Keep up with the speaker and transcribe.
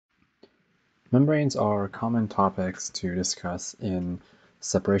Membranes are common topics to discuss in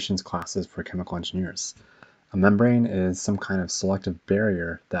separations classes for chemical engineers. A membrane is some kind of selective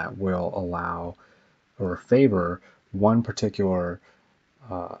barrier that will allow or favor one particular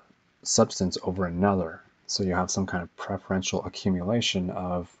substance over another. So you have some kind of preferential accumulation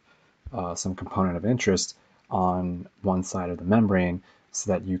of some component of interest on one side of the membrane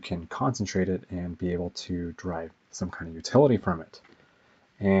so that you can concentrate it and be able to derive some kind of utility from it.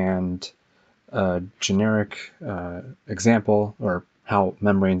 And a generic example, or how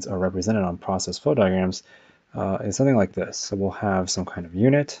membranes are represented on process flow diagrams, is something like this. So we'll have some kind of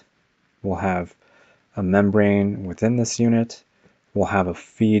unit, we'll have a membrane within this unit, we'll have a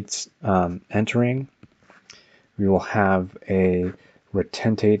feed entering, we will have a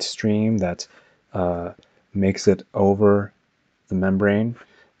retentate stream that makes it over the membrane,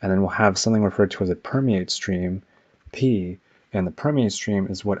 and then we'll have something referred to as a permeate stream, P, and the permeate stream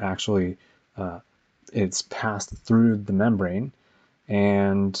is what actually it's passed through the membrane.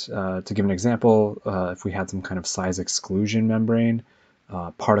 And to give an example, if we had some kind of size exclusion membrane,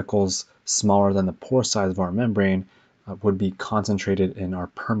 particles smaller than the pore size of our membrane would be concentrated in our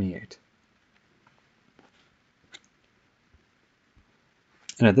permeate.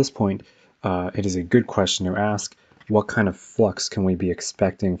 And at this point, it is a good question to ask, what kind of flux can we be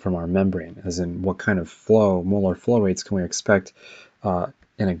expecting from our membrane? As in, what kind of flow, molar flow rates can we expect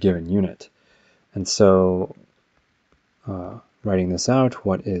in a given unit? And so, writing this out,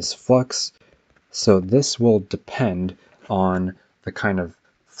 what is flux? So this will depend on the kind of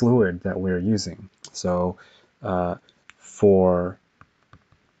fluid that we're using. So for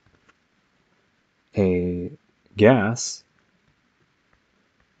a gas,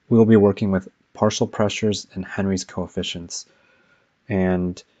 we'll be working with partial pressures and Henry's coefficients.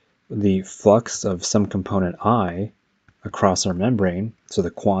 And the flux of some component I across our membrane, so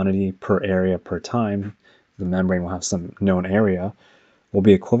the quantity per area per time, the membrane will have some known area, will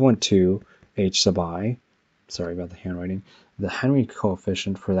be equivalent to H sub I, sorry about the handwriting, the Henry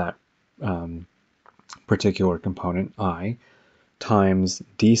coefficient for that particular component, I, times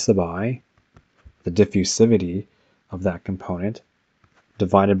D sub I, the diffusivity of that component,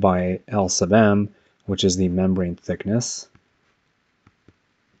 divided by L sub m, which is the membrane thickness,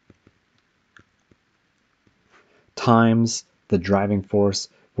 times the driving force,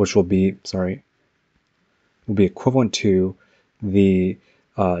 which will be equivalent to the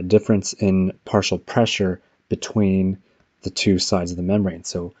difference in partial pressure between the two sides of the membrane.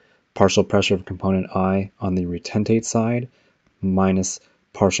 So partial pressure of component I on the retentate side minus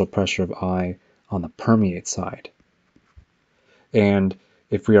partial pressure of I on the permeate side. And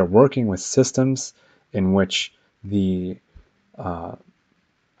if we are working with systems in which it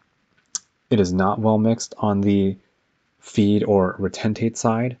is not well mixed on the feed or retentate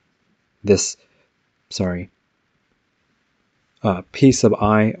side, this, P sub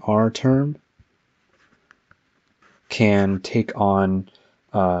I R term can take on,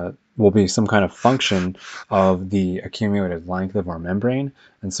 will be some kind of function of the accumulated length of our membrane.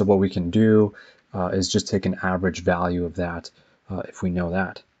 And so what we can do is just take an average value of that if we know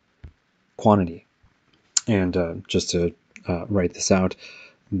that quantity. And just to write this out,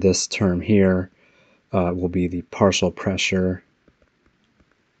 this term here will be the partial pressure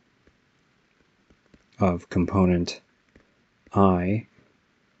of component I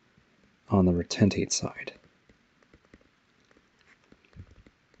on the retentate side.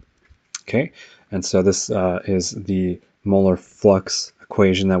 Okay, and so this is the molar flux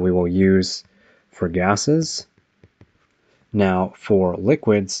equation that we will use for gases. Now for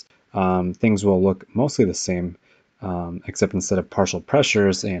liquids, things will look mostly the same, except instead of partial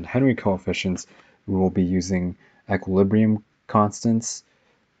pressures and Henry coefficients, we will be using equilibrium constants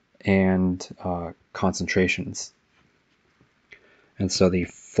and concentrations. And so the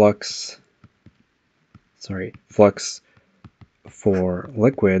flux for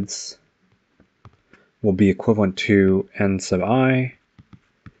liquids will be equivalent to N sub I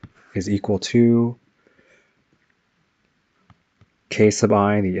is equal to K sub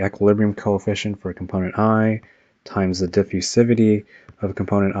I, the equilibrium coefficient for component I, times the diffusivity of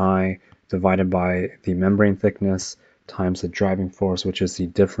component I divided by the membrane thickness times the driving force, which is the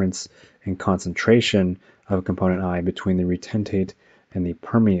difference in concentration of component I between the retentate and the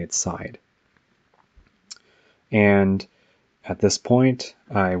permeate side. And at this point,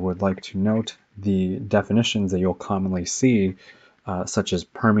 I would like to note the definitions that you'll commonly see, such as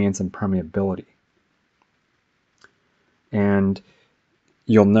permeance and permeability. And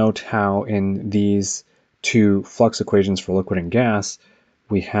you'll note how in these two flux equations for liquid and gas,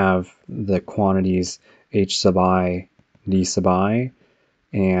 we have the quantities H sub I, D sub I,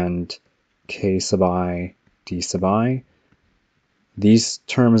 and K sub I, D sub I. These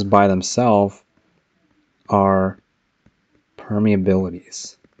terms by themselves are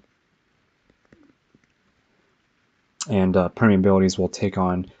permeabilities. And permeabilities will take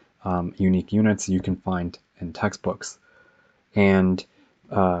on unique units you can find in textbooks. And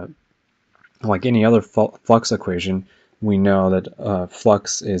like any other flux equation, we know that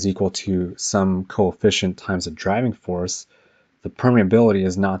flux is equal to some coefficient times the driving force. The permeability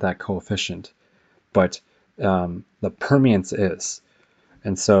is not that coefficient, but the permeance is.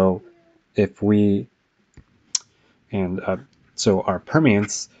 And so if we, so our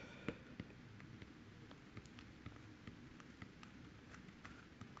permeance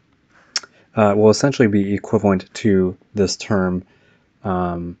will essentially be equivalent to this term,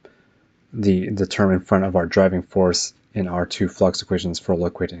 the term in front of our driving force in our two flux equations for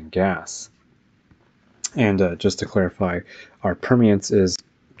liquid and gas. And just to clarify, our permeance is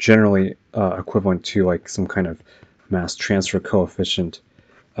generally equivalent to like some kind of mass transfer coefficient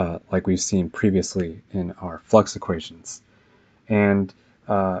like we've seen previously in our flux equations. And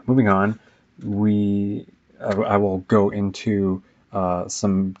moving on, I will go into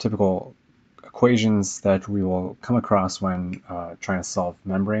some typical equations that we will come across when trying to solve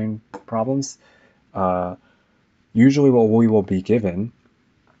membrane problems. Usually what we will be given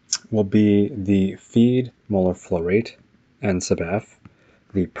will be the feed molar flow rate, N sub F,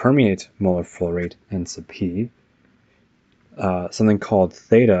 the permeate molar flow rate, N sub P, something called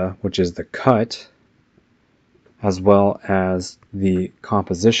theta, which is the cut, as well as the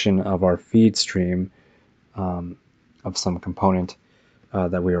composition of our feed stream of some component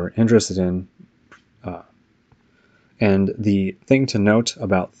that we are interested in. And the thing to note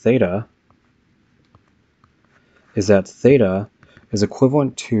about theta is that theta is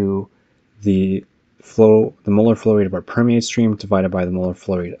equivalent to the molar flow rate of our permeate stream divided by the molar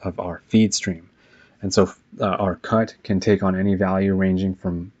flow rate of our feed stream. And so our cut can take on any value ranging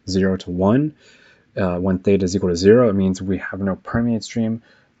from 0 to 1. When theta is equal to 0, it means we have no permeate stream.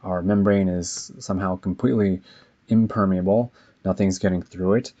 Our membrane is somehow completely impermeable. Nothing's getting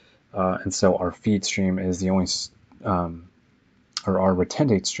through it. And so our feed stream is the only, or our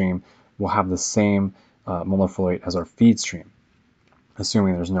retentate stream will have the same molar flow rate as our feed stream,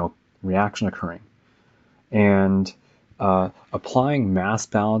 assuming there's no reaction occurring. And applying mass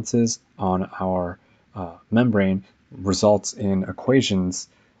balances on our membrane results in equations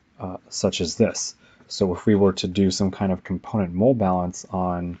such as this. So if we were to do some kind of component mole balance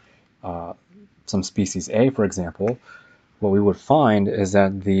on some species A, for example, what we would find is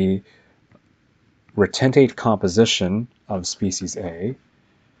that the retentate composition of species A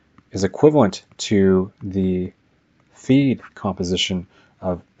is equivalent to the feed composition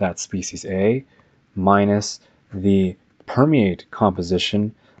of that species A minus the permeate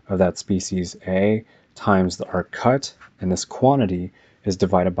composition of that species A times our cut, and this quantity is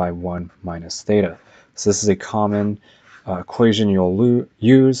divided by 1 minus theta. So this is a common equation you'll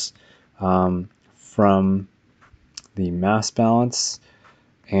use from the mass balance.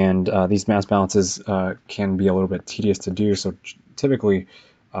 And these mass balances can be a little bit tedious to do, so typically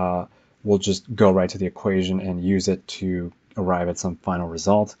we'll just go right to the equation and use it to arrive at some final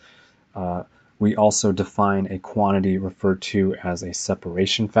result. We also define a quantity referred to as a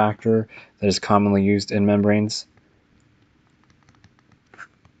separation factor that is commonly used in membranes.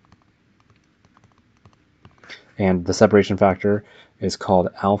 And the separation factor is called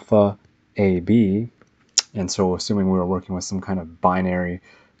alpha AB. And so assuming we were working with some kind of binary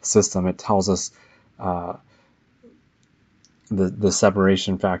system, it tells us the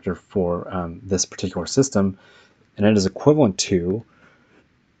separation factor for this particular system, and it is equivalent to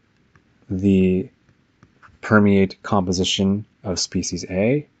the permeate composition of species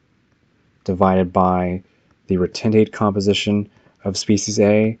A divided by the retentate composition of species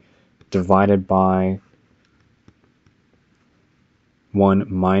A divided by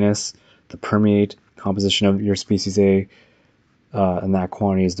 1 minus the permeate composition of your species A, and that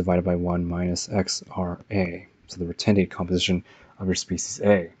quantity is divided by 1 minus XRA, so the retentate composition of your species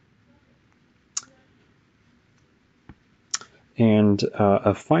A. And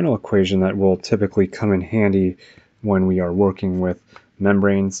a final equation that will typically come in handy when we are working with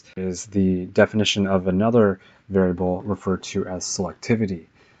membranes is the definition of another variable referred to as selectivity.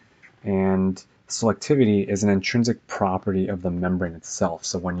 And selectivity is an intrinsic property of the membrane itself.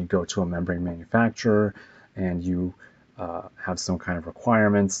 So when you go to a membrane manufacturer and you have some kind of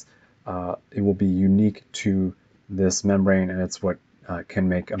requirements, it will be unique to this membrane, and it's what can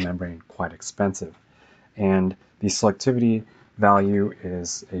make a membrane quite expensive. And the selectivity value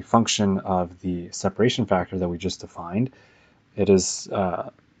is a function of the separation factor that we just defined. It is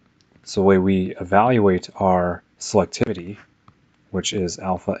So the way we evaluate our selectivity, which is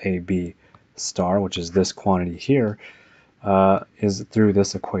alpha AB star, which is this quantity here, is through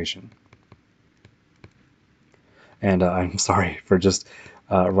this equation. And I'm sorry for just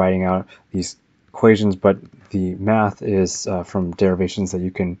writing out these equations, but the math is from derivations that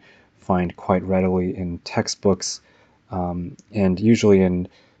you can find quite readily in textbooks, and usually in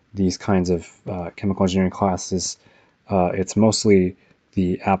these kinds of chemical engineering classes, it's mostly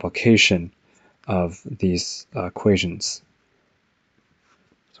the application of these equations.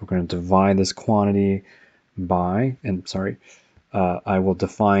 So we're going to divide this quantity by, and sorry, I will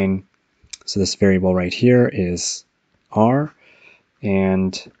define, so this variable right here is R,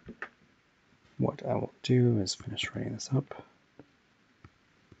 and what I will do is finish writing this up.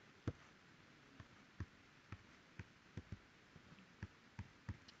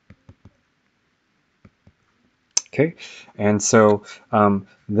 Okay, and so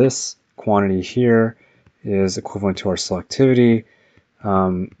this quantity here is equivalent to our selectivity.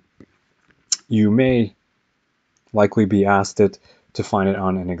 You may likely be asked it to find it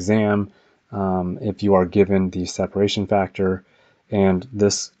on an exam if you are given the separation factor, and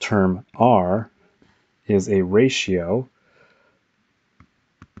this term R is a ratio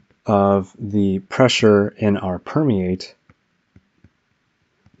of the pressure in our permeate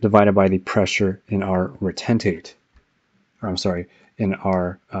divided by the pressure in our retentate, or I'm sorry, in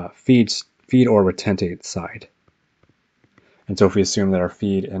our feed or retentate side. And so if we assume that our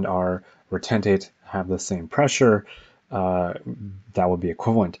feed and our retentate have the same pressure, that would be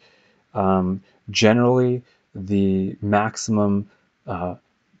equivalent. Generally, the maximum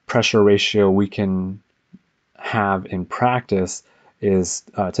pressure ratio we can have in practice is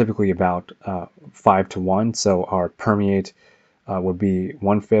typically about 5 to 1. So our permeate would be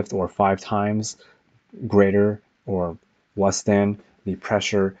 1/5 or 5 times greater or less than the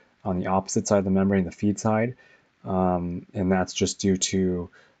pressure on the opposite side of the membrane, the feed side. And that's just due to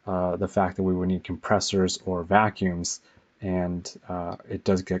the fact that we would need compressors or vacuums, and it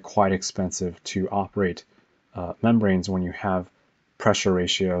does get quite expensive to operate membranes when you have pressure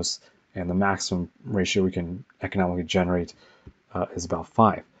ratios, and the maximum ratio we can economically generate is about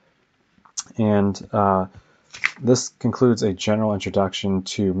 5. And this concludes a general introduction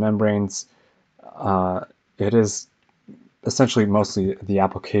to membranes. It is essentially mostly the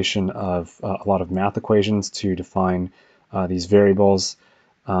application of a lot of math equations to define these variables.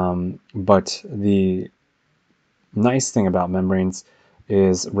 But the nice thing about membranes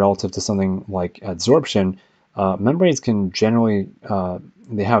is, relative to something like adsorption, membranes can generally,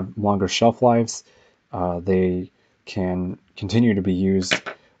 they have longer shelf lives. They can continue to be used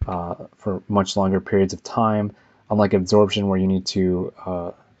for much longer periods of time, unlike adsorption, where you need to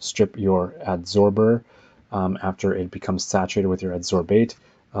strip your adsorber after it becomes saturated with your adsorbate.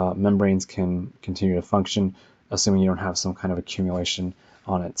 Membranes can continue to function, assuming you don't have some kind of accumulation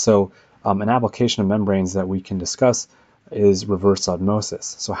on it. So an application of membranes that we can discuss is reverse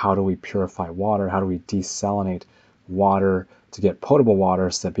osmosis. So how do we purify water? How do we desalinate water to get potable water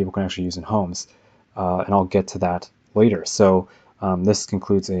so that people can actually use in homes? And I'll get to that later. So this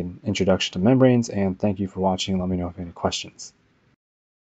concludes an introduction to membranes, and thank you for watching. Let me know if you have any questions.